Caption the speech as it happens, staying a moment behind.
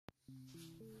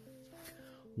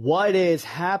What is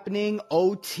happening,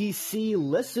 OTC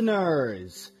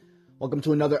listeners? Welcome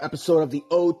to another episode of the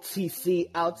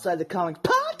OTC Outside the Comics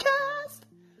podcast.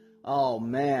 Oh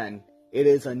man, it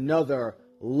is another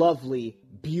lovely,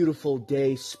 beautiful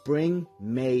day, spring,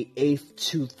 May 8th,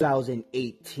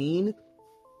 2018. I'm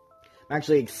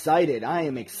actually excited. I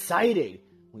am excited.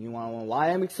 You want to know why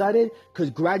I'm excited?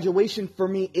 Because graduation for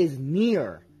me is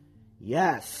near.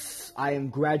 Yes, I am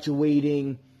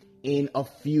graduating in a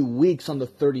few weeks on the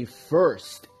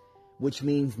 31st, which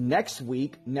means next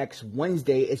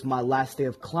Wednesday, is my last day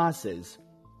of classes.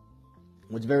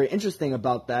 What's very interesting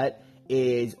about that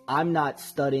is I'm not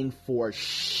studying for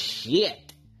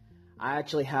shit. I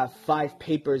actually have 5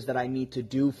 papers that I need to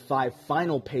do, 5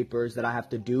 final papers that I have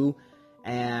to do,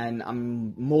 and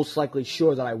I'm most likely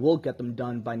sure that I will get them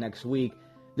done by next week.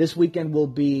 This weekend will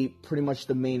be pretty much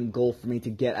the main goal for me to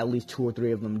get at least 2 or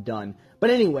 3 of them done. But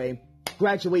anyway,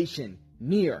 graduation,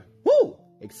 near. Woo!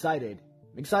 Excited.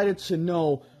 I'm excited to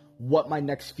know what my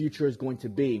next future is going to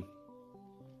be.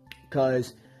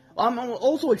 Because I'm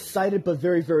also excited but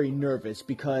very, very nervous.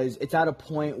 Because it's at a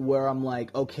point where I'm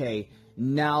like, okay,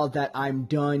 now that I'm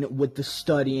done with the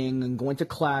studying and going to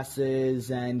classes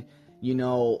and, you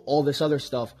know, all this other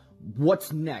stuff,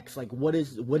 what's next? Like, what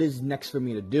is next for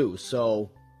me to do? So,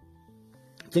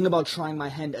 think about trying my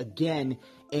hand again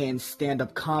in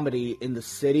stand-up comedy in the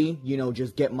city, you know,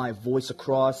 just get my voice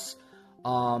across,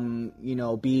 you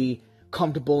know, be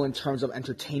comfortable in terms of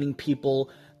entertaining people,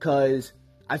 because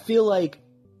I feel like,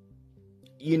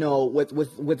 you know,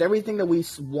 with everything that we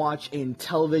watch in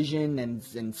television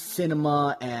and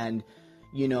cinema and,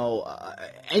 you know,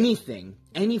 anything,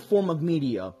 any form of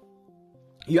media,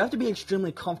 you have to be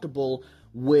extremely comfortable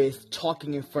with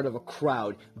talking in front of a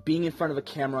crowd, being in front of a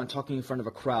camera and talking in front of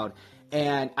a crowd.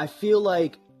 And I feel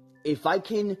like if I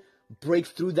can break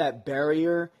through that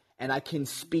barrier and I can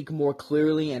speak more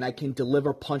clearly and I can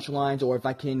deliver punchlines, or if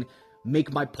I can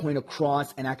make my point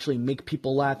across and actually make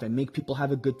people laugh and make people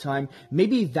have a good time,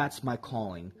 maybe that's my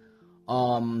calling.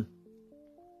 Or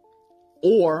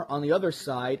on the other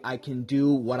side, I can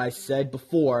do what I said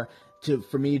before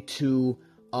for me to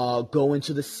go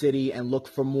into the city and look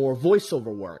for more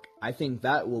voiceover work. I think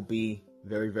that will be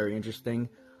very, very interesting.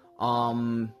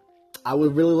 I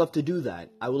would really love to do that.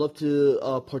 I would love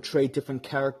to portray different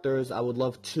characters. I would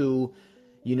love to,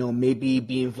 you know, maybe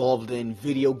be involved in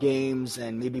video games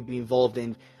and maybe be involved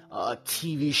in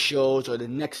TV shows or the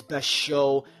next best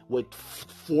show with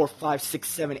 4, 5, 6,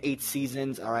 7, 8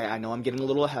 seasons. All right, I know I'm getting a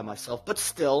little ahead of myself, but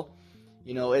still,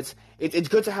 you know, it's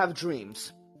good to have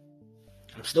dreams.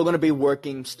 I'm still going to be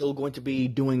working, still going to be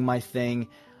doing my thing.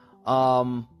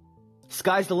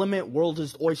 Sky's the limit, world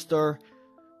is oyster,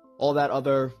 all that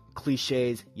other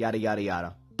cliches, yada, yada,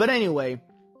 yada. But anyway,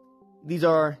 these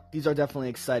are definitely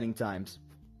exciting times.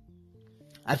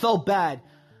 I felt bad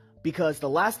because the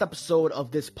last episode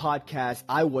of this podcast,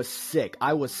 I was sick.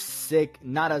 I was sick,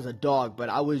 not as a dog, but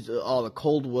the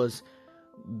cold was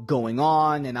going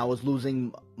on and I was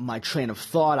losing my train of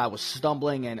thought. I was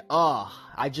stumbling and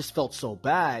I just felt so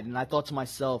bad. And I thought to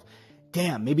myself,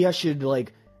 damn, maybe I should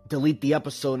like delete the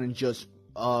episode and just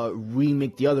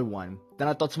remake the other one. Then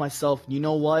I thought to myself, you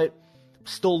know what?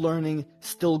 Still learning,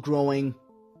 still growing.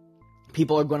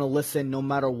 People are going to listen no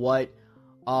matter what.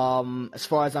 As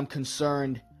far as I'm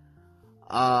concerned,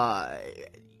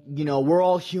 you know, we're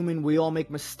all human. We all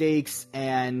make mistakes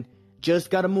and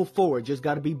just got to move forward. Just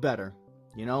got to be better.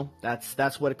 You know,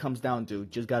 that's what it comes down to.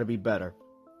 Just got to be better.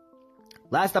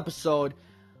 Last episode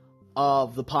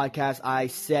of the podcast, I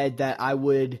said that I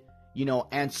would, you know,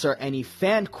 answer any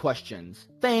fan questions.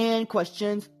 Fan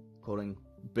questions. Quoting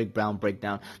Big Brown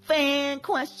Breakdown. Fan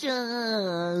questions.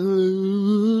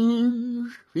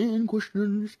 Fan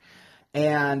questions.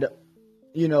 And,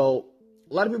 you know,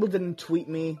 a lot of people didn't tweet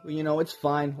me. You know, it's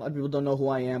fine. A lot of people don't know who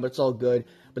I am, but it's all good.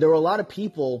 But there were a lot of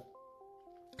people,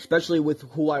 especially with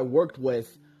who I worked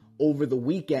with over the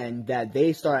weekend, that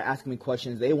they started asking me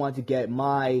questions. They wanted to get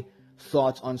my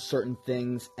thoughts on certain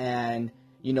things, and,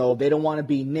 you know, they don't want to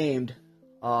be named.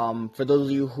 For those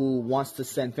of you who wants to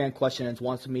send fan questions,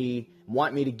 want me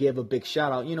to give a big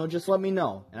shout out, you know, just let me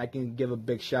know, and I can give a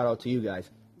big shout out to you guys.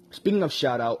 Speaking of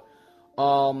shout out,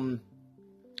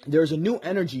 there's a new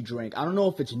energy drink. I don't know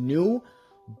if it's new,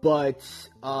 but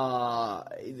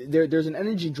there's an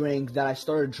energy drink that I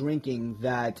started drinking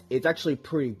that it's actually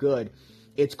pretty good.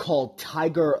 It's called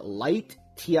Tiger Light,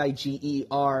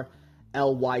 Tigerlyte,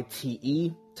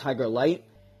 Tiger Light,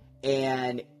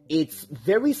 and it's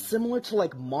very similar to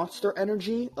like Monster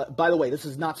Energy. By the way, this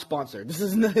is not sponsored. This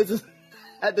is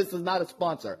not a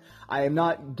sponsor. I am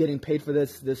not getting paid for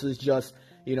this. This is just,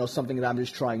 you know, something that I'm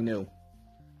just trying new.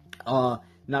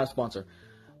 Not a sponsor.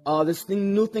 this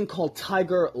new thing called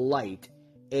Tiger Light,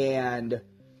 and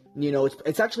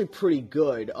it's actually pretty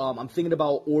good. I'm thinking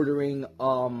about ordering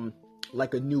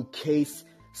like a new case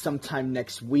sometime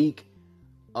next week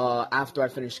after I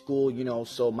finish school,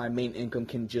 so my main income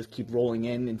can just keep rolling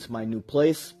into my new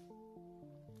place.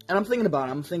 And I'm thinking about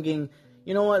it. I'm thinking,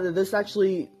 you know what, this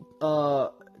actually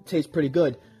tastes pretty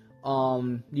good.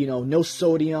 No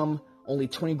sodium, only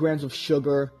 20 grams of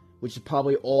sugar, which is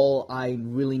probably all I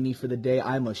really need for the day.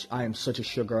 I am such a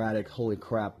sugar addict. Holy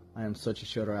crap. I am such a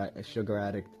sugar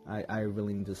addict. I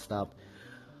really need to stop.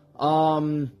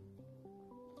 Then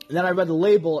I read the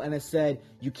label and it said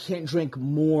you can't drink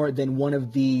more than one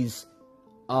of these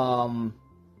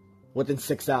within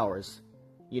 6 hours.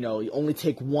 You only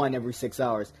take one every 6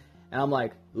 hours. And I'm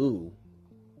like, ooh,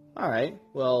 all right,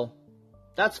 well,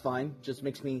 that's fine. Just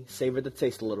makes me savor the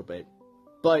taste a little bit.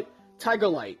 But Tiger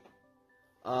Light,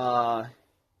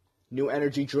 new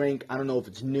energy drink. I don't know if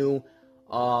it's new.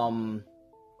 I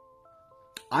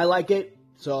like it,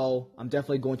 so I'm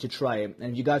definitely going to try it.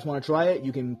 And if you guys want to try it,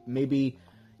 you can maybe,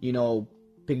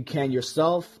 pick a can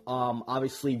yourself.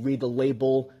 Obviously, read the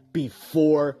label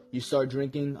before you start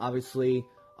drinking. Obviously,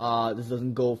 this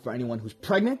doesn't go for anyone who's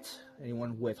pregnant,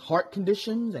 anyone with heart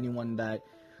conditions, anyone that,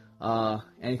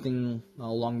 anything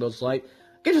along those lines.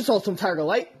 Get yourself some Tiger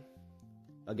Light.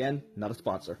 Again, not a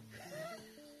sponsor.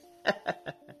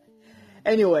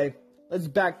 Anyway, let's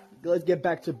get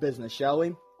back to business, shall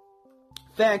we?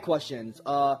 Fan questions.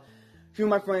 A few of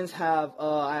my friends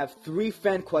I have 3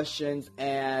 fan questions,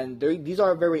 and these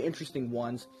are very interesting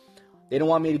ones. They don't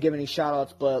want me to give any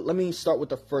shout-outs, but let me start with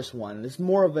the first one.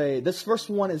 This first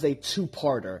one is a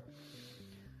 2-parter.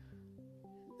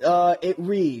 It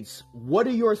reads, what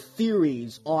are your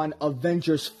theories on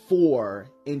Avengers 4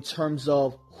 in terms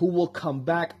of who will come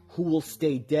back, who will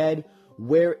stay dead,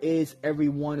 where is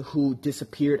everyone who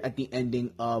disappeared at the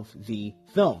ending of the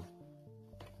film?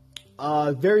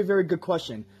 Very, very good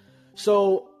question.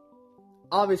 So,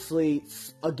 obviously,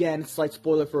 again, slight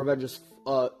spoiler for Avengers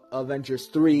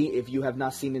 3. If you have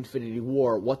not seen Infinity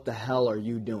War, what the hell are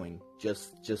you doing?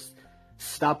 Just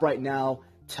stop right now.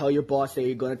 Tell your boss that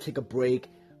you're going to take a break,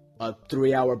 a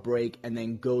 3-hour break, and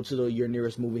then go to your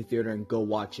nearest movie theater and go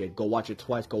watch it. Go watch it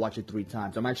twice, go watch it 3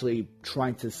 times. I'm actually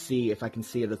trying to see if I can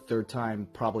see it a 3rd time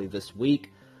probably this week.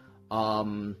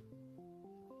 But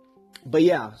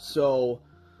yeah, so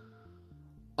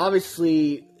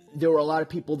obviously there were a lot of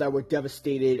people that were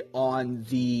devastated on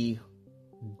the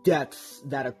deaths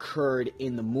that occurred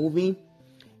in the movie,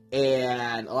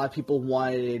 and a lot of people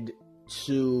wanted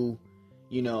to,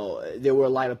 there were a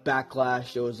lot of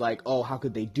backlash. There was like, oh, how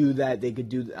could they do that?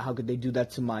 How could they do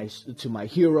that to my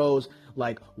heroes?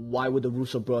 Like, why would the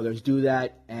Russo brothers do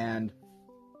that? And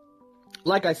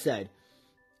like I said,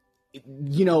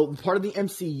 part of the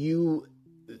MCU,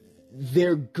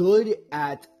 they're good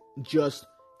at just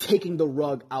taking the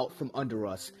rug out from under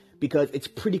us, because it's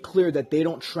pretty clear that they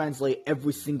don't translate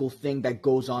every single thing that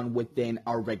goes on within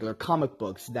our regular comic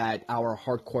books that our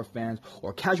hardcore fans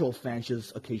or casual fans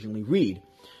just occasionally read.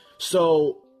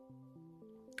 So,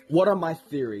 what are my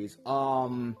theories?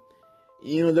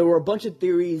 There were a bunch of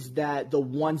theories that the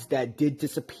ones that did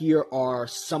disappear are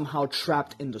somehow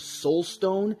trapped in the Soul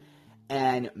Stone,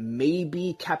 and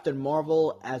maybe Captain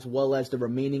Marvel as well as the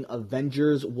remaining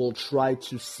Avengers will try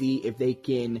to see if they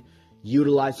can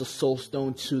utilize the Soul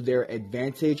Stone to their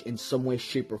advantage in some way,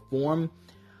 shape, or form.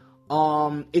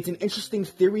 It's an interesting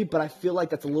theory, but I feel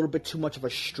like that's a little bit too much of a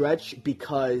stretch,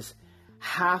 because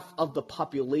half of the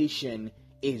population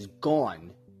is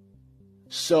gone.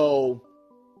 So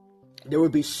there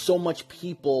would be so much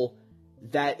people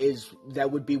that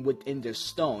would be within this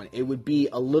stone. It would be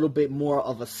a little bit more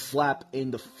of a slap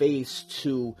in the face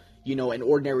to, an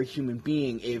ordinary human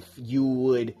being if you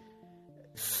would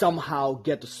somehow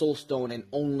get the Soul Stone and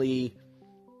only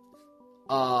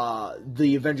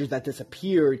the Avengers that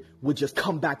disappeared would just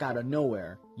come back out of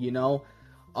nowhere,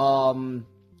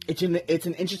 It's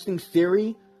an interesting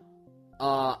theory.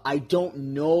 I don't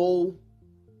know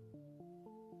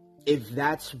if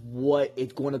that's what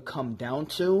it's going to come down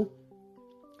to.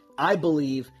 I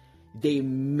believe they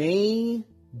may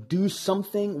do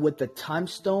something with the Time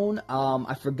Stone.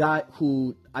 I forgot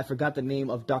the name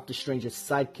of Doctor Strange's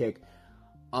sidekick.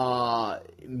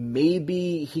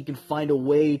 Maybe he can find a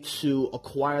way to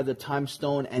acquire the Time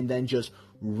Stone and then just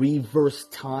reverse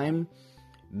time.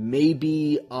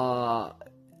 Maybe there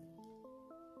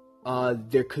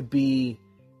could be,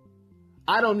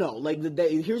 I don't know. Like,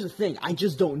 here's the thing, I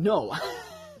just don't know.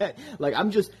 Like,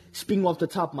 I'm just speaking off the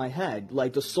top of my head.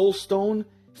 Like, the Soul Stone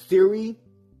theory,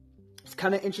 it's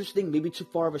kind of interesting, maybe too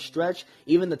far of a stretch.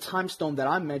 Even the Time Stone that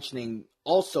I'm mentioning,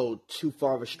 also too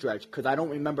far of a stretch, because I don't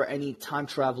remember any time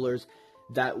travelers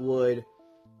that would,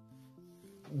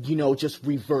 just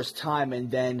reverse time and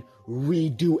then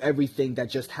redo everything that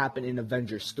just happened in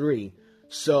Avengers 3.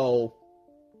 So,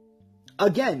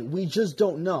 again, we just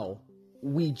don't know.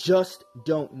 We just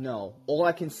don't know. All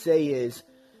I can say is,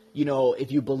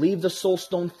 if you believe the Soul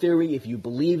Stone theory, if you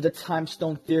believe the Time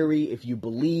Stone theory, if you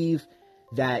believe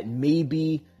that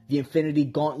maybe the Infinity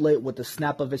Gauntlet with the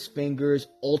snap of his fingers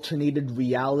alternated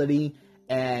reality,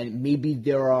 and maybe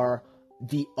there are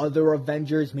the other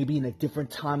Avengers, maybe in a different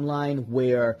timeline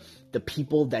where the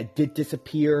people that did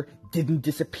disappear didn't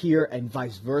disappear and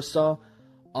vice versa.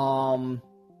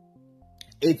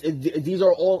 These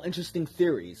are all interesting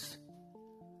theories.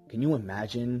 Can you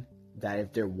imagine that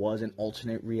if there was an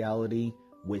alternate reality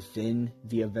within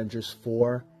the Avengers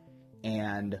 4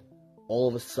 and all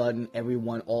of a sudden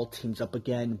everyone all teams up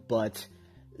again, but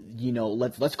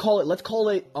let's call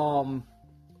it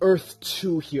Earth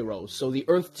 2 heroes. So the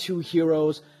Earth 2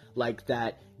 heroes like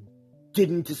that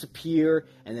didn't disappear,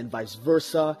 and then vice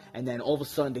versa, and then all of a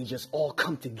sudden they just all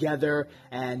come together,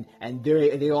 and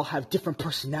they all have different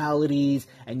personalities,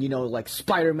 and like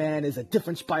Spider-Man is a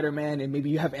different Spider-Man, and maybe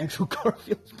you have Andrew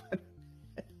Garfield Spider-Man.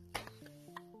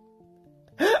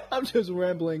 I'm just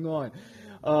rambling on.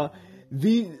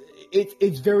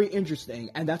 It's very interesting,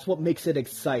 and that's what makes it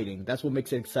exciting. That's what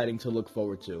makes it exciting to look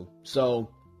forward to. So,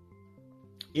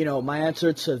 my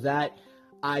answer to that,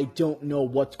 I don't know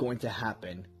what's going to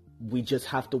happen. We just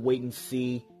have to wait and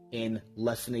see in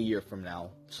less than a year from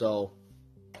now. So,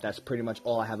 that's pretty much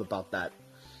all I have about that.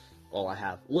 All I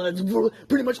have. Well, that's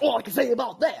pretty much all I can say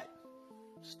about that.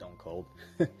 Stone Cold.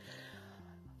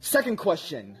 Second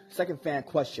fan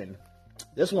question.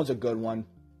 This one's a good one.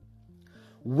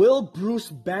 Will Bruce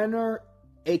Banner,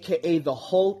 aka the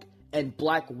Hulk, and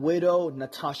Black Widow,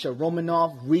 Natasha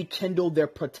Romanoff, rekindle their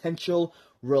potential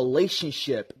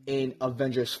relationship in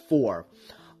Avengers 4?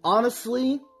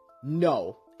 Honestly,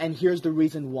 no. And here's the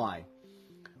reason why.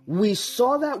 We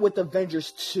saw that with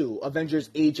Avengers 2, Avengers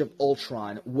Age of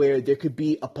Ultron, where there could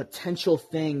be a potential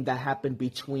thing that happened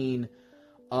between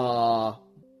Banner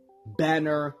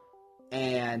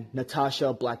and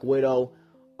Natasha, Black Widow.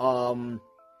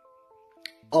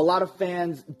 A lot of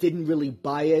fans didn't really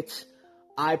buy it.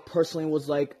 I personally was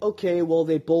like, okay, well,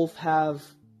 they both have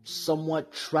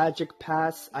somewhat tragic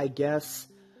pasts, I guess.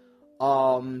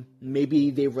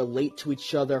 Maybe they relate to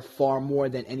each other far more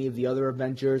than any of the other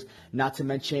Avengers. Not to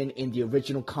mention, in the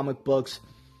original comic books,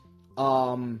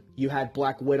 you had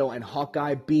Black Widow and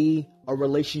Hawkeye be a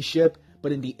relationship,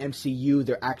 but in the MCU,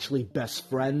 they're actually best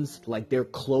friends. Like, they're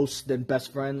close than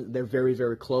best friends. They're very,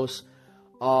 very close.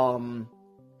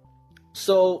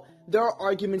 So there are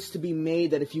arguments to be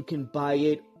made that if you can buy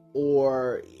it,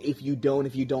 or if you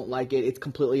don't like it, it's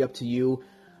completely up to you.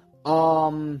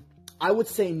 I would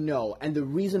say no, and the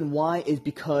reason why is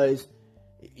because,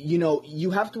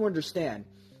 you have to understand,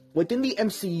 within the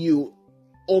MCU,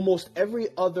 almost every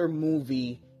other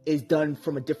movie is done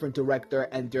from a different director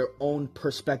and their own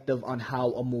perspective on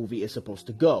how a movie is supposed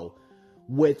to go.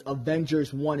 With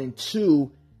Avengers 1 and 2,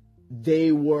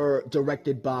 they were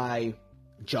directed by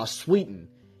Joss Whedon.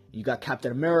 You got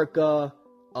Captain America,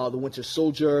 The Winter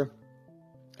Soldier.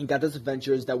 You got those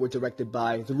Avengers that were directed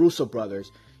by the Russo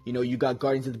brothers. You got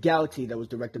Guardians of the Galaxy that was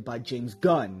directed by James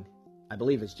Gunn. I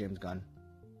believe it's James Gunn.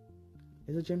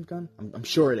 Is it James Gunn? I'm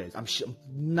sure it is. I'm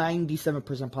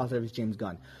 97% positive it's James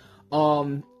Gunn.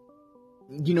 So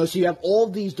you have all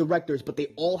these directors, but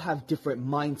they all have different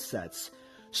mindsets.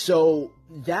 So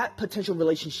that potential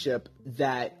relationship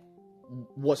that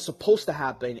was supposed to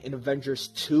happen in Avengers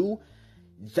 2,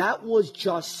 that was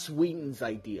Joss Whedon's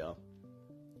idea.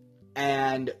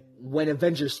 And when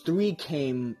Avengers 3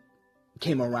 came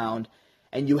around,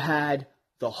 and you had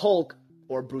the Hulk,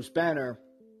 or Bruce Banner,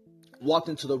 walked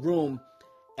into the room,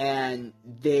 and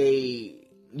they,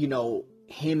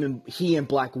 he and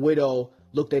Black Widow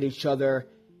looked at each other,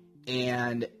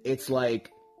 and it's like,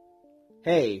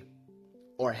 hey,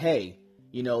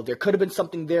 there could have been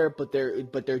something there, but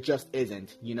there just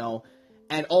isn't,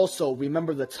 And also,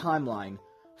 remember the timeline.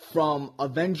 From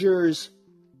Avengers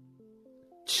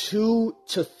 2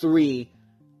 to 3,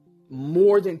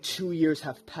 more than 2 years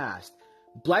have passed.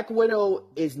 Black Widow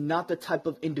is not the type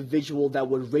of individual that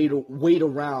would wait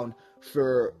around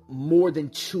for more than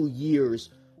 2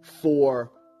 years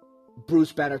for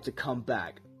Bruce Banner to come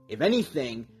back. If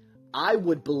anything, I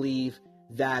would believe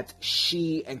that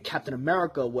she and Captain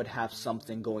America would have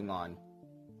something going on.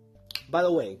 By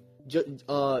the way,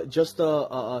 just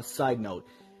a side note.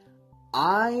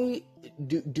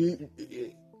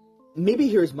 Maybe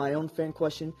here's my own fan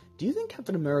question. Do you think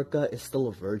Captain America is still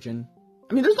a virgin?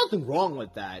 I mean, there's nothing wrong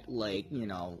with that. Like, you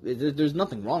know, there's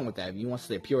nothing wrong with that. If you want to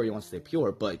stay pure, you want to stay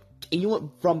pure. But you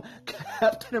went from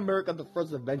Captain America: The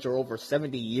First Avenger over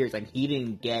 70 years, and he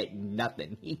didn't get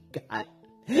nothing. He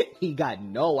got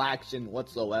no action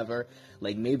whatsoever.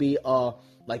 Like, maybe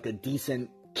like a decent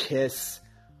kiss.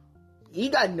 He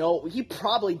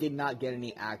probably did not get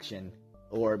any action.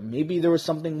 Or maybe there was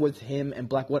something with him and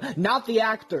Black Widow. Not the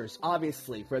actors,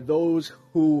 obviously. For those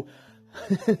who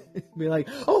be like,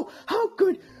 oh, how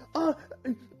could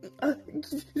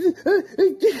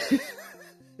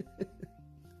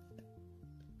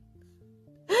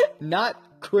not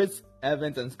Chris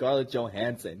Evans and Scarlett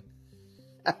Johansson.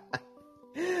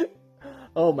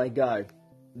 Oh my god.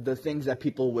 The things that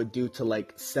people would do to,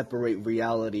 like, separate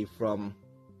reality from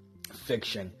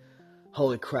fiction.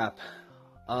 Holy crap.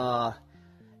 I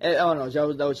don't know,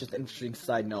 that was just an interesting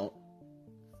side note.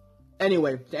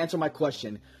 Anyway, to answer my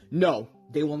question, no,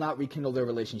 they will not rekindle their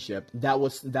relationship. That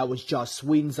was Joss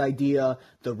Whedon's idea.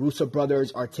 The Russo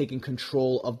brothers are taking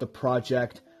control of the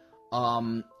project.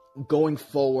 Going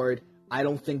forward, I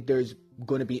don't think there's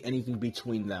going to be anything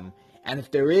between them. And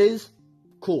if there is,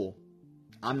 cool.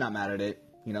 I'm not mad at it.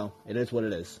 You know, it is what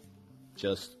it is.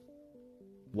 Just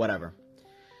whatever.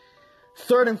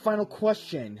 Third and final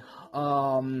question.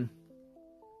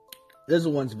 This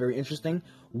one's very interesting.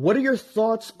 What are your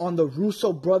thoughts on the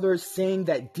Russo brothers saying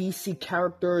that DC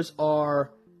characters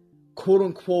are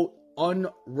quote-unquote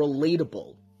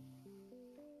unrelatable,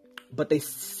 but they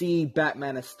see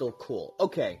Batman as still cool?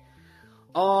 Okay.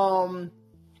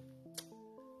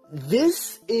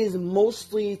 This is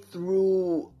mostly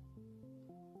through...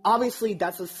 Obviously,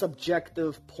 that's a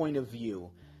subjective point of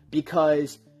view,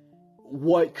 because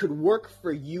what could work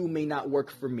for you may not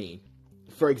work for me.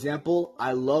 For example,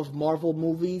 I love Marvel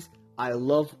movies. I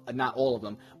love, not all of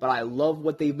them, but I love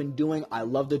what they've been doing. I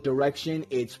love the direction.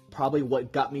 It's probably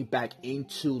what got me back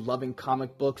into loving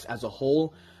comic books as a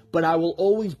whole. But I will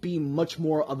always be much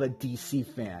more of a DC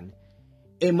fan.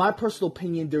 In my personal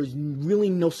opinion, there's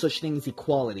really no such thing as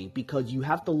equality, because you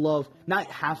have to love, not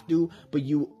have to, but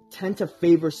you tend to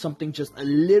favor something just a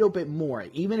little bit more.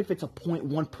 Even if it's a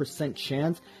 0.1%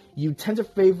 chance, you tend to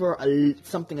favor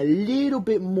something a little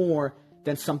bit more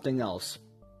than something else.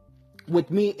 With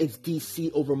me, it's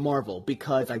DC over Marvel,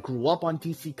 because I grew up on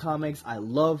DC Comics. I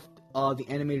loved the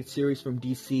animated series from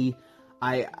DC.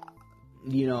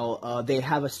 They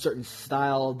have a certain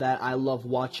style that I love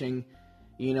watching,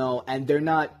 you know, and they're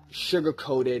not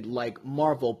sugar-coated like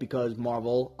Marvel, because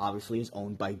Marvel obviously is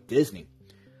owned by Disney.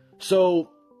 So,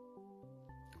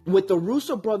 with the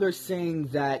Russo brothers saying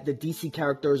that the DC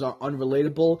characters are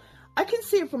unrelatable, I can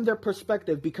see it from their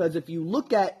perspective, because if you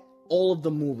look at all of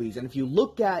the movies, and if you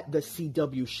look at the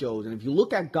CW shows, and if you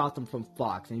look at Gotham from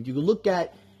Fox, and if you look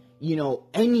at, you know,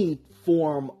 any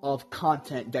form of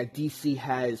content that DC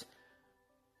has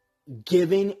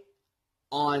given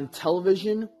on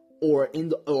television or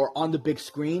on the big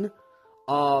screen,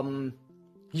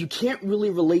 you can't really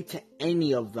relate to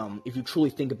any of them if you truly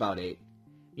think about it.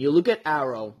 You look at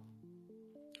Arrow,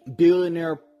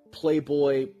 billionaire,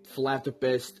 playboy,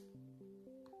 philanthropist,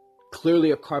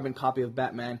 clearly a carbon copy of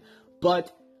Batman,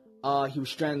 but he was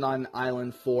stranded on an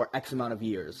island for X amount of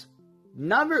years.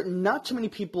 Not too many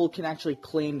people can actually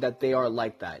claim that they are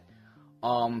like that.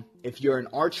 If you're an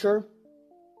archer,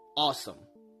 awesome.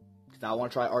 Because I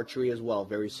want to try archery as well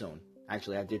very soon.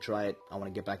 Actually, I did try it. I want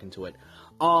to get back into it.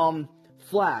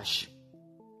 Flash,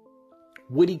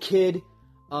 witty kid,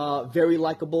 very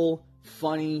likable,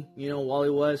 funny. You know, Wally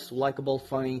West, likable,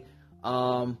 funny.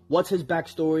 What's his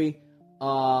backstory?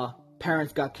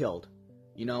 Parents got killed.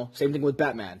 You know, same thing with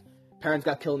Batman. Parents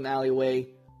got killed in an alleyway.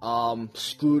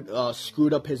 Screwed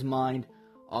up his mind.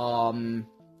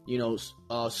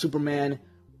 Superman,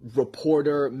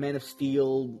 reporter, Man of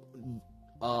Steel.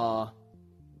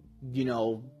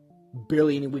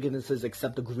 Barely any weaknesses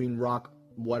except the green rock,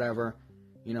 whatever.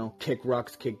 You know, kick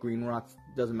rocks, kick green rocks,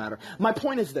 doesn't matter. My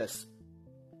point is this.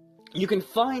 You can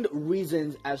find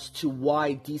reasons as to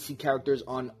why DC characters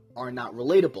are not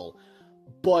relatable.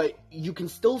 But you can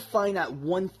still find that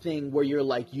one thing where you're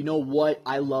like, you know what,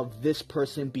 I love this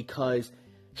person because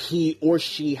he or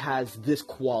she has this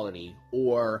quality.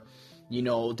 Or, you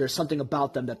know, there's something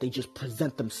about them that they just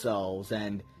present themselves.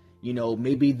 And, you know,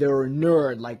 maybe they're a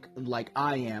nerd like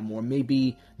I am. Or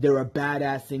maybe they're a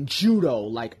badass in judo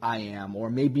like I am.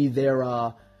 Or maybe they're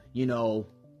I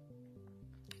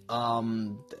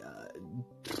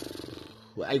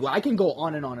can go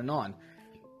on and on and on.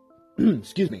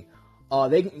 Excuse me.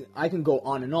 I can go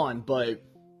on and on, but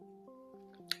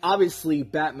obviously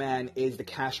Batman is the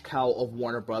cash cow of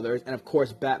Warner Brothers, and of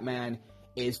course Batman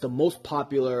is the most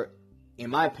popular in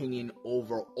my opinion,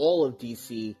 over all of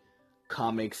DC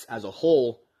Comics as a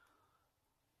whole,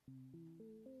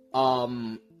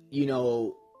 you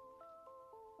know,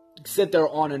 sit there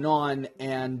on,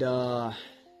 and the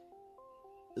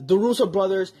Russo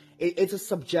brothers, it's a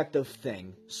subjective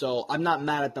thing, so I'm not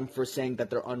mad at them for saying that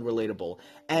they're unrelatable,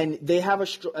 and they have a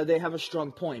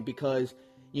strong point, because,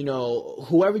 you know,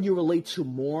 whoever you relate to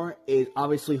more is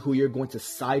obviously who you're going to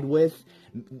side with.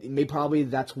 Maybe probably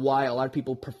that's why a lot of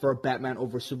people prefer Batman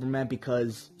over Superman,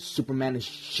 because Superman is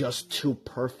just too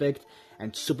perfect,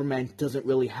 and Superman doesn't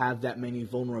really have that many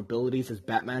vulnerabilities as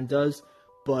Batman does.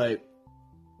 But,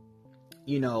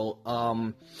 you know,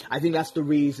 I think that's the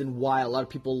reason why a lot of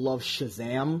people love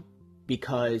Shazam,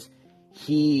 because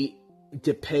he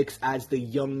depicts as the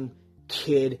young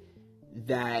kid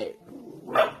that...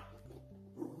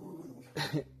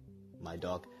 my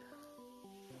dog.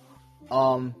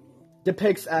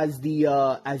 Depicts as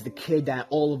the kid that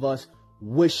all of us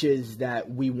wishes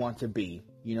that we want to be.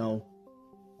 You know,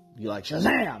 you like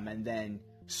Shazam, and then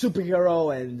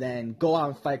superhero, and then go out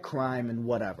and fight crime and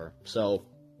whatever. So,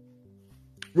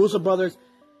 Russo brothers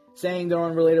saying they're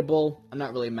unrelatable, I'm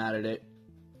not really mad at it.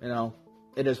 You know,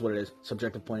 it is what it is.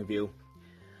 Subjective point of view.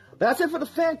 But that's it for the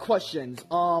fan questions.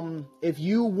 If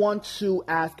you want to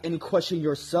ask any question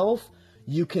yourself,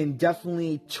 you can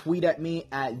definitely tweet at me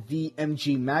at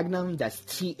TheMGMagnum. That's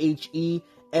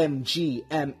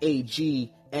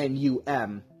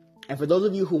TheMGMagnum. And for those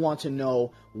of you who want to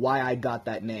know why I got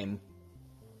that name,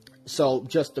 so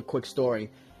just a quick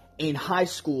story. In high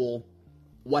school,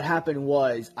 what happened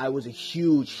was I was a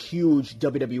huge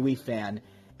WWE fan,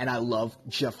 and I loved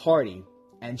Jeff Hardy.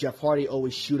 And Jeff Hardy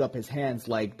always shoot up his hands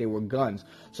like they were guns.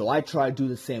 So I tried to do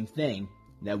the same thing.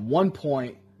 And at one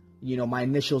point, you know, my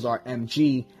initials are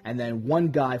MG, and then one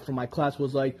guy from my class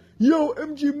was like, "Yo,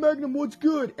 MG Magnum, what's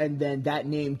good?" And then that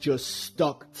name just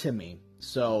stuck to me.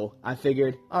 So I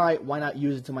figured, alright, why not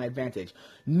use it to my advantage?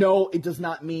 No, it does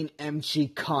not mean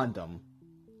MG Condom.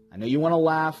 I know you want to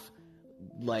laugh,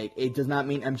 like, it does not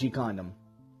mean MG Condom.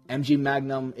 MG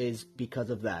Magnum is because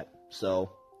of that.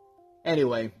 So,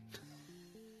 anyway.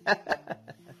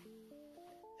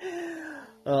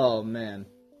 Oh, man.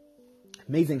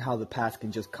 Amazing how the past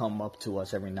can just come up to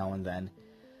us every now and then.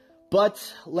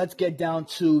 But let's get down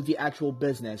to the actual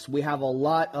business. We have a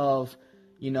lot of,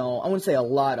 you know, I wouldn't say a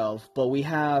lot of, but we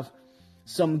have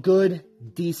some good,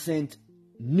 decent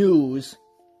news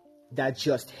that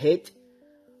just hit.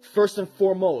 First and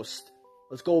foremost,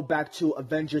 let's go back to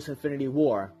Avengers Infinity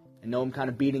War. I know I'm kind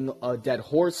of beating a dead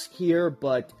horse here,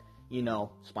 but, you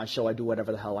know, it's my show, I do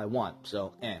whatever the hell I want,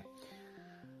 so,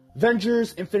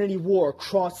 Avengers Infinity War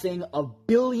crossing $1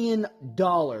 billion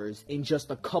in just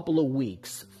a couple of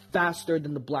weeks. Faster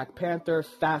than the Black Panther,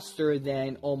 faster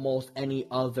than almost any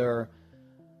other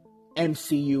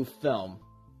MCU film.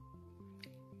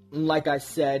 Like I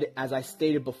said, as I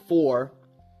stated before,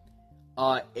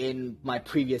 in my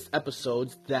previous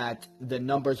episodes, that the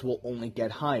numbers will only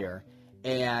get higher.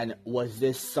 And was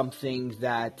this something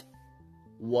that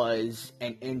was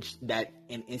an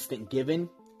instant given?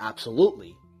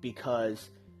 Absolutely. Because,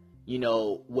 you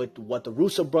know, with what the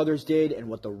Russo brothers did and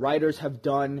what the writers have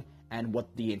done and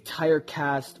what the entire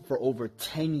cast for over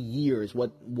 10 years,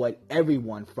 what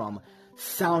everyone from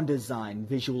sound design,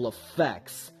 visual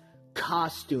effects,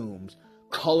 costumes,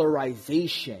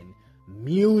 colorization,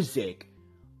 music,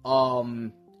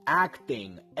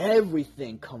 acting,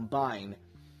 everything combined,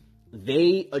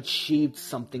 they achieved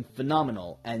something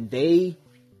phenomenal. And they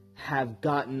have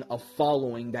gotten a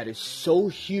following that is so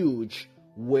huge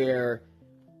where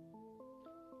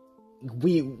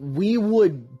we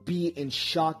would be in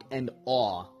shock and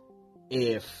awe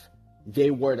if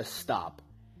they were to stop.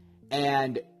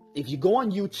 And if you go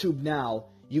on YouTube now,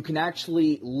 you can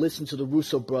actually listen to the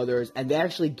Russo brothers, and they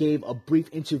actually gave a brief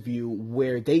interview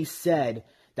where they said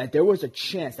that there was a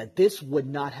chance that this would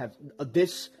not have,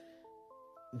 this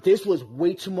was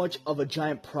way too much of a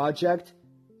giant project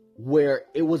where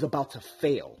it was about to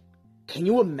fail. Can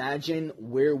you imagine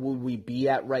where would we be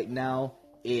at right now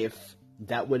if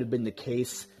that would have been the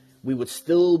case? We would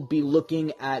still be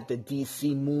looking at the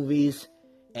DC movies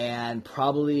and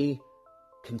probably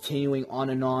continuing on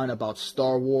and on about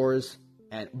Star Wars.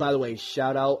 And by the way,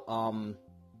 shout out,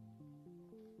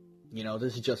 you know,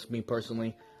 this is just me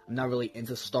personally. I'm not really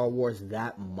into Star Wars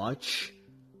that much.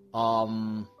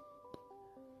 I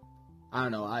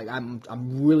don't know.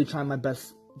 I'm really trying my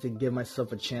best to give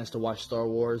myself a chance to watch Star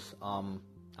Wars. I'll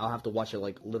have to watch it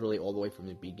like literally all the way from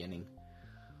the beginning.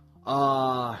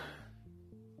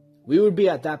 We would be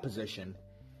at that position.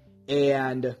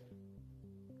 And,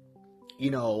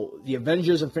 you know, the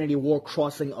Avengers Infinity War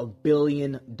crossing $1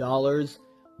 billion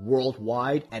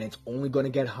worldwide, and it's only going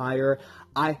to get higher.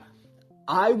 I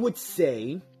would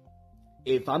say,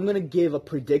 if I'm going to give a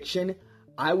prediction,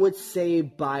 I would say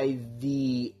by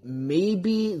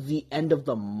maybe the end of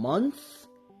the month,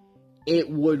 it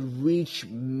would reach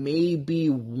maybe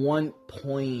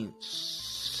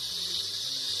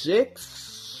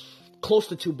 1.6, close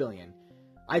to 2 billion.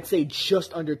 I'd say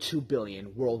just under 2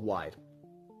 billion worldwide.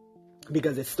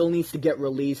 Because it still needs to get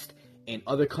released in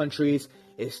other countries.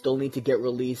 It still needs to get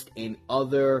released in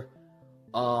other,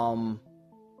 other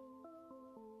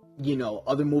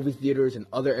movie theaters and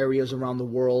other areas around the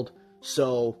world.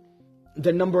 So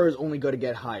the number is only going to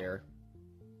get higher.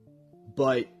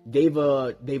 But they've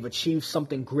achieved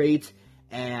something great,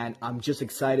 and I'm just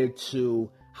excited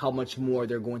to how much more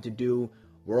they're going to do.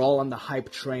 We're all on the hype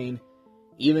train.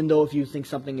 Even though if you think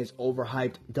something is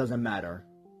overhyped, doesn't matter.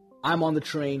 I'm on the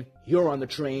train, you're on the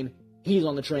train, he's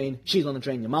on the train, she's on the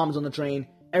train, your mom's on the train,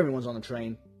 everyone's on the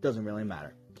train. Doesn't really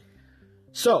matter.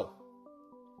 So,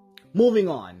 moving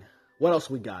on. What else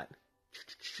we got?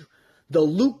 The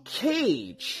Luke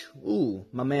Cage. Ooh,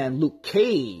 my man Luke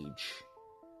Cage.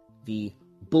 The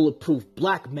bulletproof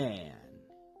black man.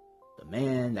 The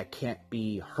man that can't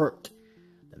be hurt.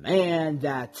 The man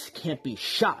that can't be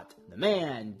shot. The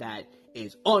man that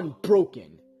is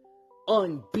unbroken.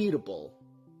 Unbeatable.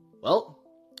 Well,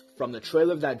 from the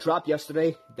trailer that dropped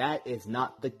yesterday, that is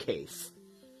not the case.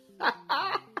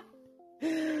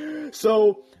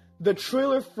 So, the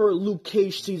trailer for Luke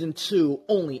Cage Season 2,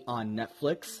 only on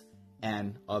Netflix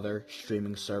and other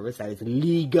streaming service that is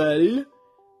legal,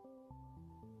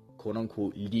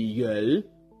 quote-unquote legal,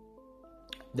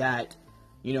 that,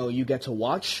 you get to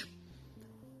watch.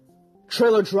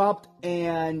 Trailer dropped,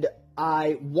 and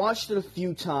I watched it a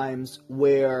few times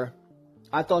where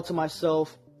I thought to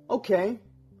myself, okay,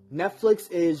 Netflix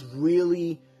is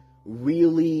really,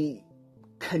 really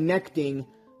connecting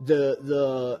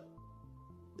the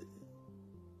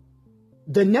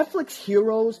Netflix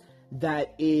heroes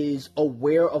that is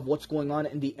aware of what's going on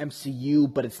in the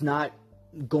MCU, but it's not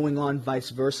going on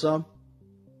vice versa.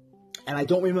 And I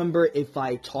don't remember if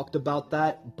I talked about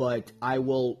that, but I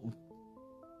will,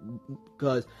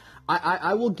 because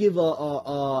I will give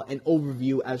an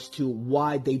overview as to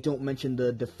why they don't mention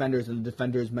the Defenders and the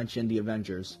Defenders mention the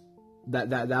Avengers.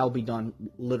 That'll be done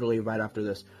literally right after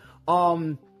this.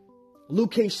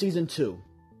 Luke Cage Season 2.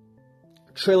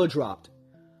 Trailer dropped.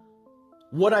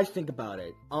 What I think about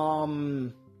it.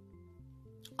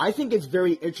 I think it's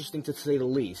very interesting to say the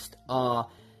least.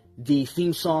 The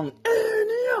theme song.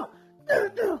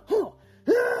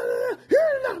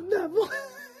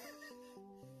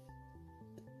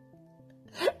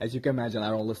 As you can imagine, I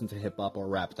don't listen to hip hop or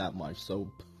rap that much,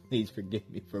 so please forgive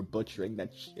me for butchering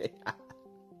that shit.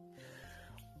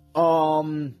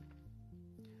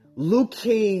 Luke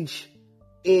Cage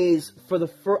is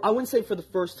I wouldn't say for the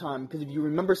first time, because if you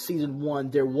remember Season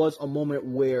 1, there was a moment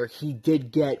where he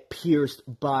did get pierced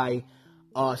by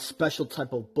a special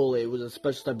type of bullet. It was a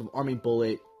special type of army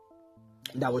bullet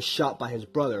that was shot by his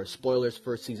brother. Spoilers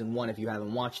for Season 1 if you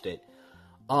haven't watched it.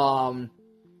 In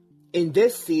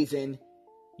this season,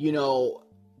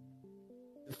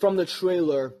 from the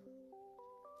trailer,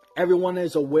 everyone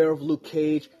is aware of Luke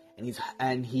Cage,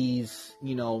 and he's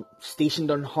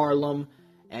stationed in Harlem,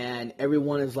 and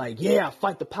everyone is like, yeah,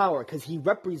 fight the power, because he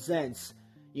represents,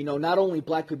 not only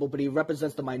black people, but he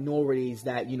represents the minorities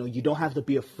that, you don't have to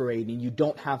be afraid, and you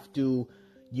don't have to,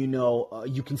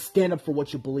 you can stand up for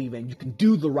what you believe in, you can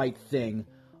do the right thing,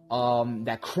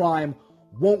 that crime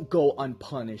won't go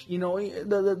unpunished,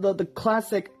 the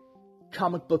classic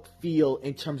comic book feel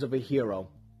in terms of a hero.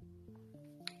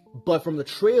 But from the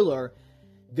trailer,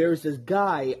 there's this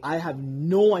guy, I have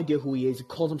no idea who he is, he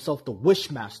calls himself the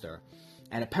Wishmaster,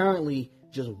 and apparently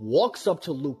just walks up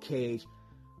to Luke Cage,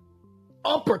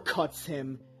 uppercuts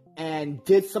him, and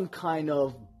did some kind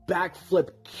of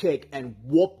backflip kick and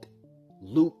whooped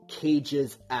Luke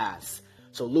Cage's ass.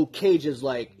 So Luke Cage is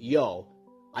like, yo,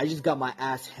 I just got my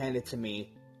ass handed to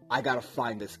me, I gotta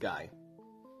find this guy.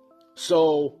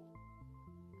 So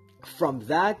from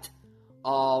that,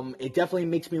 it definitely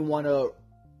makes me want to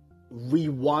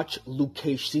rewatch Luke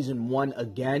Cage Season 1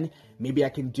 again. Maybe I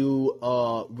can do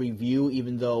a review,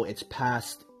 even though it's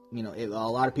past, a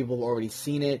lot of people have already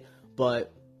seen it,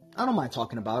 but I don't mind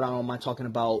talking about it. I don't mind talking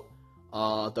about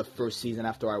the first season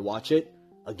after I watch it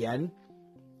again.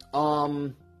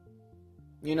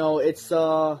 It's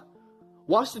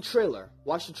watch the trailer.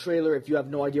 Watch the trailer if you have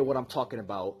no idea what I'm talking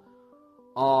about.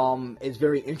 It's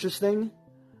very interesting.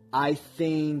 I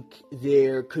think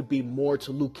there could be more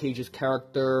to Luke Cage's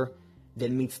character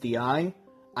than meets the eye.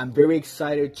 I'm very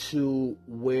excited to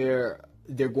where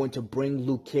they're going to bring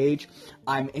Luke Cage.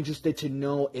 I'm interested to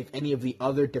know if any of the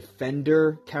other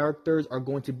Defender characters are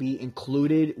going to be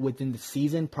included within the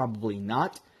season. Probably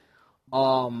not.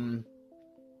 You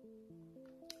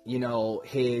know,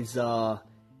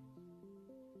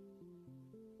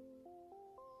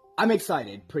 I'm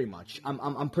excited, pretty much.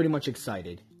 I'm pretty much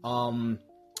excited.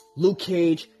 Luke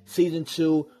Cage, Season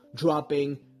 2,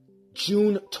 dropping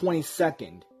June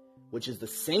 22nd, which is the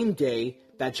same day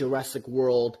that Jurassic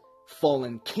World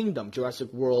Fallen Kingdom,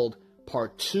 Jurassic World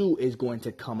Part 2 is going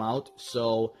to come out.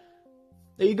 So,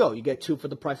 there you go. You get 2 for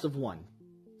the price of 1.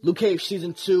 Luke Cage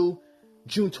Season 2,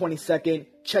 June 22nd.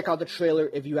 Check out the trailer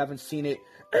if you haven't seen it.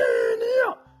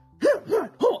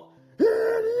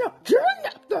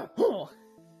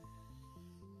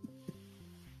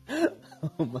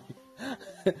 Oh my.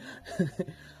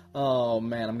 Oh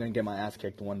man, I'm gonna get my ass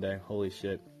kicked one day. Holy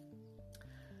shit.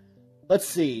 Let's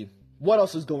see. What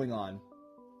else is going on?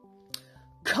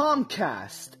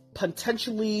 Comcast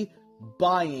potentially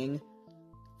buying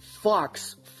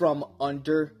Fox from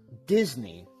under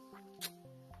Disney.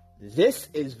 This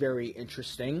is very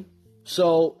interesting.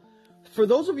 So, for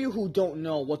those of you who don't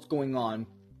know what's going on,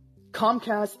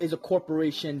 Comcast is a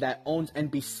corporation that owns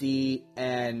NBC,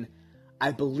 and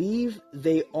I believe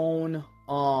they own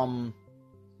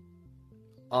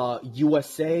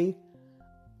USA.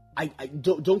 I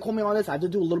don't quote me on this. I have to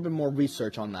do a little bit more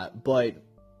research on that, but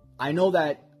I know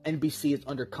that NBC is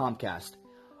under Comcast.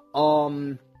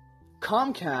 Comcast,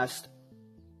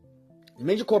 a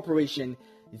major corporation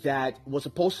that was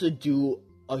supposed to do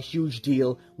a huge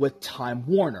deal with Time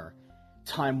Warner.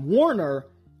 Time Warner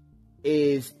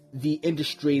is the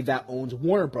industry that owns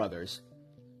Warner Brothers,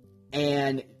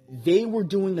 and they were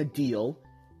doing a deal,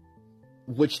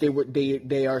 which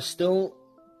they are still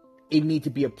it need to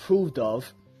be approved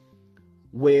of,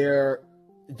 where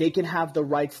they can have the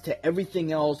rights to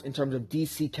everything else in terms of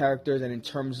DC characters and in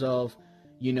terms of,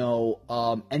 you know,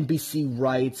 NBC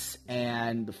rights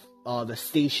and the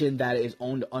station that is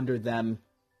owned under them.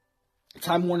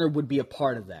 Time Warner would be a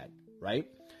part of that, right?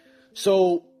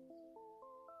 So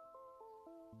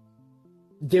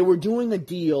they were doing a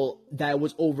deal that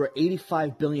was over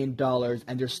 $85 billion,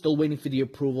 and they're still waiting for the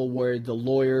approval where the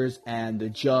lawyers and the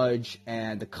judge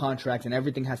and the contracts and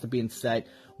everything has to be in set,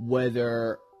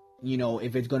 whether, you know,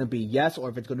 if it's going to be yes or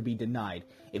if it's going to be denied.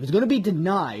 If it's going to be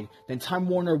denied, then Time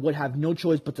Warner would have no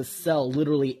choice but to sell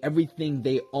literally everything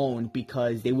they own,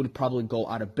 because they would probably go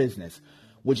out of business.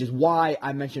 Which is why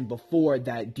I mentioned before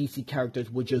that DC characters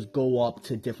would just go up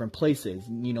to different places.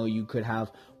 You know, you could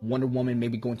have Wonder Woman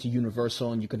maybe going to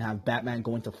Universal, and you can have Batman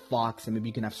going to Fox, and maybe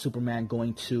you can have Superman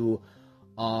going to,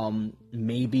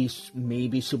 maybe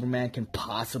Superman can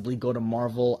possibly go to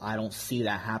Marvel. I don't see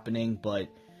that happening, but,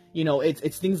 you know,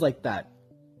 it's things like that.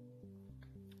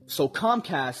 So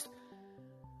Comcast,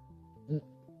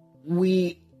 let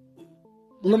me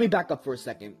back up for a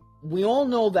second. We all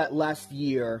know that last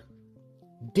year,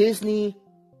 Disney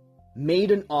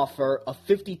made an offer of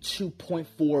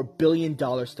 $52.4 billion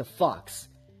to Fox,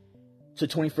 to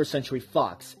 21st Century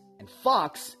Fox. And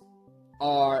Fox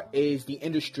is the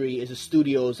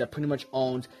studios that pretty much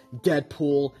owns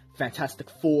Deadpool, Fantastic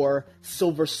Four,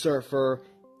 Silver Surfer,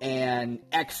 and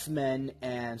X-Men,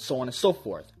 and so on and so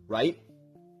forth, right?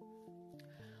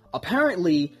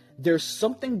 Apparently, there's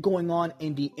something going on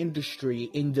in the industry,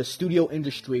 in the studio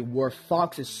industry, where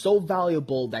Fox is so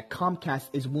valuable that Comcast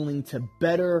is willing to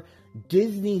better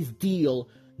Disney's deal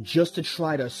just to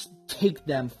try to take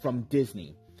them from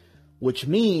Disney. Which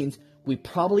means we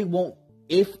probably won't,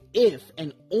 if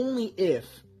and only if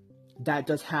that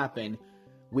does happen,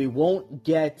 we won't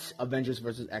get Avengers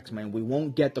vs. X-Men. We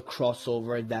won't get the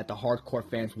crossover that the hardcore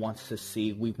fans want to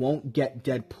see. We won't get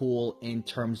Deadpool in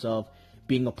terms of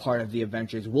being a part of the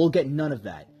Avengers. We'll get none of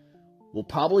that. We'll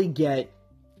probably get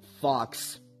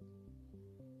Fox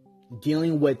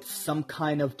dealing with some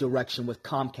kind of direction with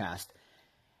Comcast.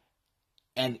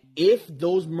 And if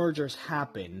those mergers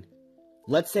happen,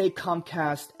 let's say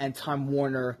Comcast and Time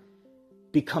Warner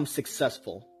become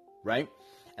successful, right?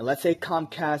 And let's say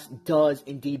Comcast does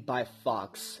indeed buy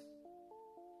Fox.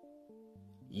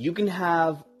 You can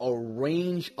have a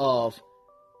range of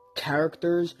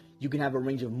characters, you can have a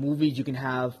range of movies, you can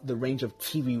have the range of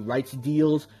TV rights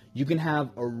deals, you can have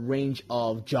a range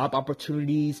of job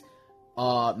opportunities.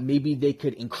 Maybe they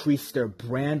could increase their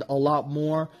brand a lot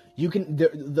more. You can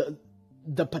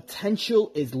the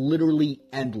potential is literally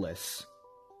endless.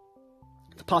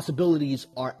 The possibilities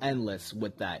are endless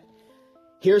with that.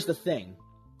 Here's the thing.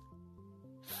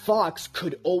 Fox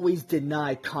could always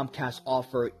deny Comcast's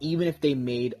offer even if they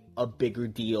made a bigger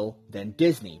deal than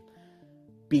Disney,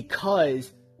 because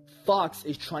Fox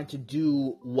is trying to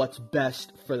do what's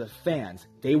best for the fans.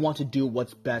 They want to do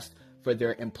what's best for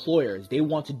their employers. They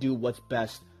want to do what's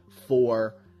best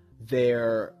for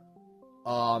their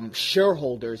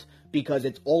shareholders, because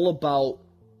it's all about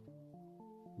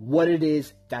what it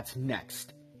is that's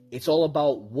next. It's all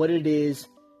about what it is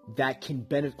that can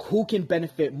benefit, who can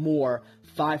benefit more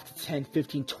 5 to 10,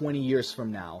 15, 20 years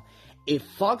from now. If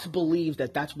Fox believes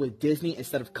that that's with Disney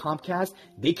instead of Comcast,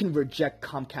 they can reject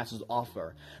Comcast's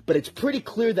offer. But it's pretty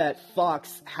clear that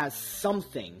Fox has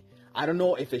something. I don't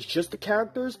know if it's just the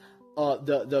characters,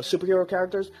 the superhero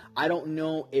characters. I don't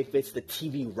know if it's the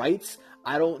TV rights.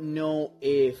 I don't know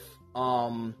if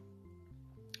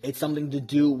it's something to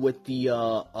do with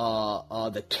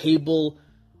the cable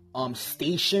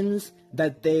stations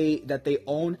that they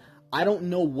own. I don't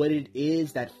know what it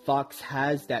is that Fox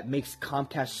has that makes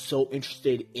Comcast so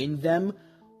interested in them,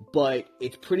 but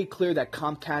it's pretty clear that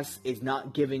Comcast is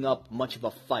not giving up much of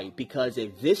a fight, because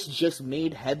if this just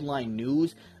made headline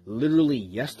news literally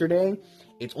yesterday,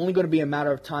 it's only going to be a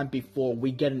matter of time before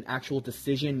we get an actual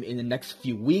decision in the next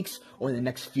few weeks or in the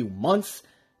next few months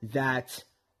that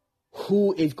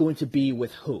who is going to be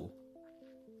with who.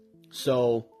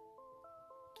 So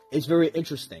it's very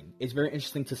interesting. It's very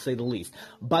interesting to say the least.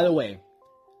 By the way,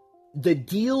 the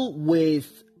deal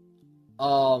with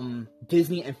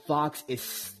Disney and Fox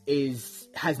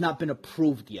has not been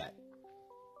approved yet.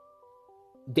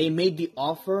 They made the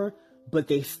offer, but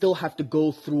they still have to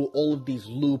go through all of these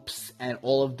loops and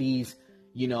all of these,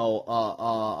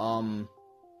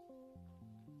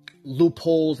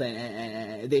 loopholes,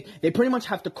 and they pretty much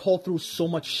have to call through so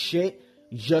much shit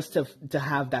just to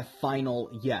have that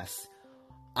final yes.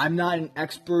 I'm not an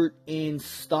expert in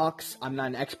stocks. I'm not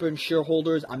an expert in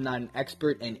shareholders. I'm not an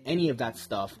expert in any of that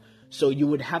stuff. So you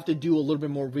would have to do a little bit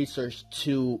more research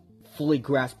to fully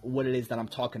grasp what it is that I'm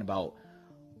talking about.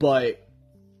 But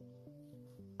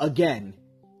again,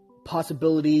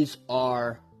 possibilities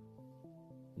are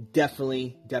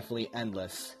definitely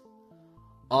endless.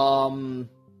 By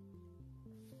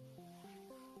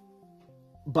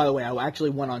the way, I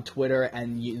actually went on Twitter,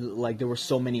 and there were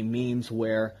so many memes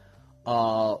where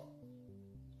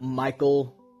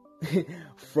Michael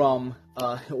from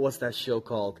what's that show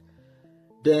called?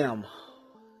 Damn,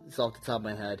 it's off the top of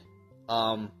my head.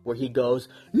 Where he goes,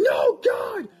 "No,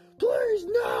 God, please,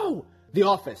 no!" The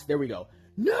Office. There we go.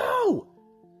 No!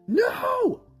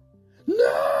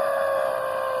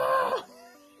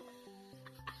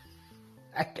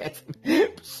 I guess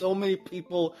so many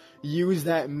people use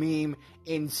that meme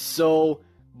in so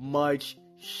much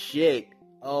shit.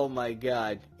 Oh my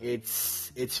god,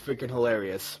 it's freaking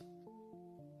hilarious.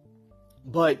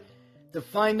 But to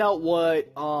find out what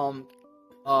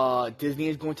Disney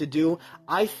is going to do,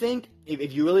 I think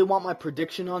if you really want my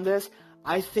prediction on this,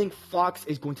 I think Fox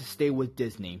is going to stay with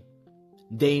Disney.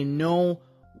 They know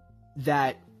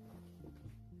that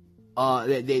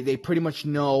they pretty much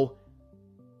know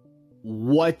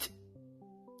what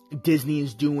Disney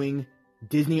is doing.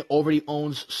 Disney already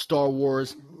owns Star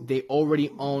Wars. They already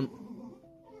own.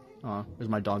 Oh, there's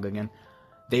my dog again.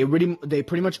 They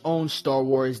pretty much own Star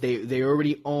Wars. They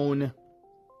already own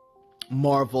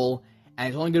Marvel, and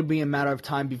it's only going to be a matter of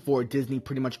time before Disney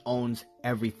pretty much owns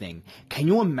everything. Can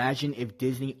you imagine if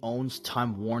Disney owns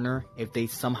Time Warner? If they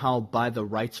somehow buy the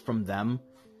rights from them,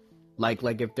 like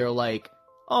if they're like,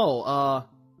 oh,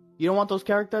 you don't want those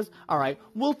characters? All right,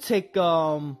 we'll take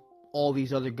all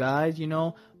these other guys.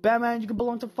 Batman, you can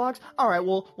belong to Fox. All right,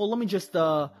 well, let me just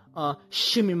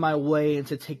shimmy my way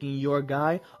into taking your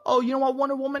guy. Oh, you know what,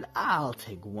 Wonder Woman? I'll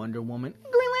take Wonder Woman.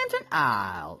 Green Lantern?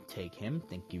 I'll take him.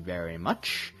 Thank you very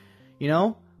much.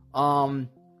 Think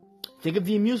of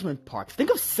the amusement parks. Think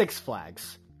of Six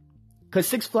Flags. Because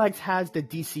Six Flags has the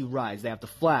DC rides. They have the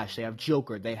Flash. They have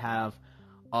Joker. They have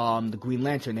the Green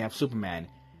Lantern. They have Superman.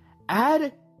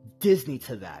 Add Disney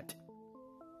to that.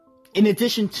 In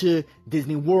addition to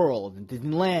Disney World and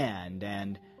Disneyland,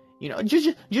 and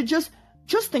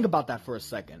just think about that for a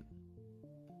second.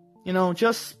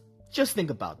 Just think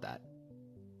about that.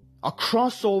 A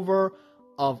crossover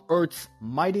of Earth's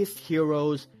mightiest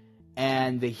heroes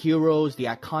and the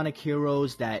iconic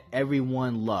heroes that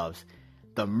everyone loves.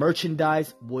 The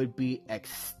merchandise would be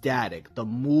ecstatic. The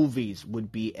movies would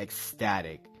be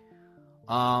ecstatic.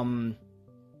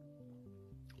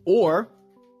 Or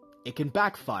it can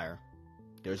backfire.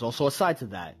 There's also a side to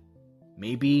that.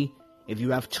 Maybe if you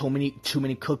have too many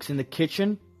cooks in the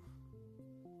kitchen,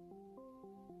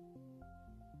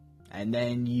 and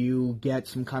then you get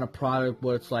some kind of product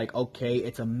where it's like, okay,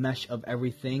 it's a mesh of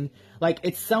everything. Like,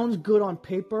 it sounds good on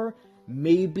paper.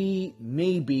 Maybe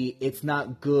it's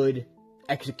not good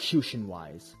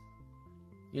execution-wise.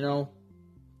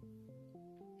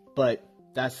 but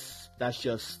that's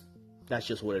just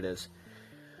what it is.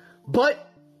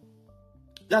 But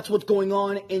that's what's going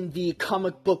on in the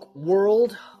comic book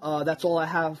world. That's all I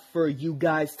have for you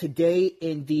guys today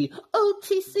in the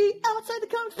OTC Outside the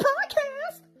Comics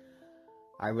podcast.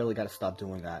 I really gotta stop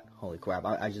doing that. Holy crap,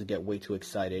 I just get way too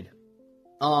excited.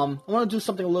 I want to do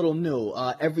something a little new.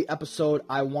 Every episode,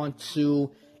 I want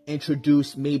to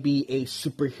introduce maybe a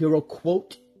superhero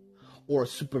quote or a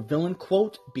supervillain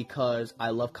quote, because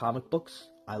I love comic books.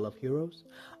 I love heroes.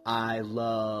 I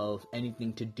love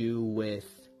anything to do with,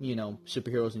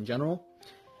 superheroes in general.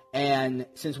 And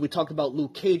since we talked about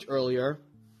Luke Cage earlier,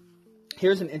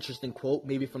 here's an interesting quote,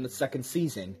 maybe from the second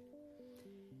season.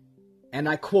 And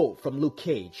I quote from Luke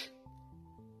Cage: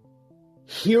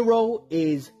 "Hero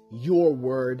is your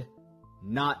word,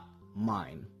 not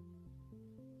mine."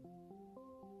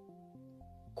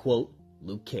 Quote,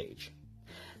 Luke Cage.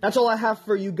 That's all I have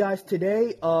for you guys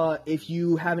today. If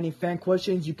you have any fan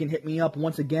questions, you can hit me up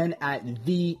once again at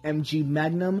the MG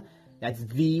Magnum. That's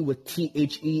the with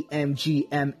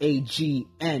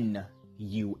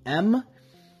THEMGMAGNUM.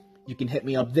 You can hit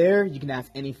me up there. You can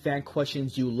ask any fan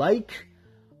questions you like.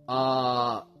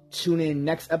 Tune in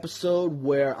next episode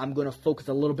where I'm going to focus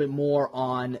a little bit more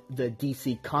on the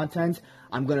DC content.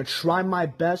 I'm going to try my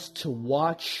best to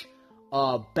watch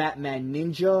Batman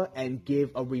Ninja and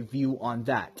give a review on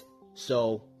that.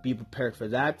 So be prepared for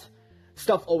that.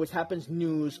 Stuff always happens.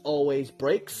 News always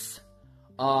breaks.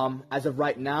 As of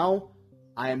right now,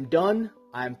 I am done.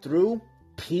 I am through.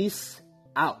 Peace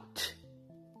out.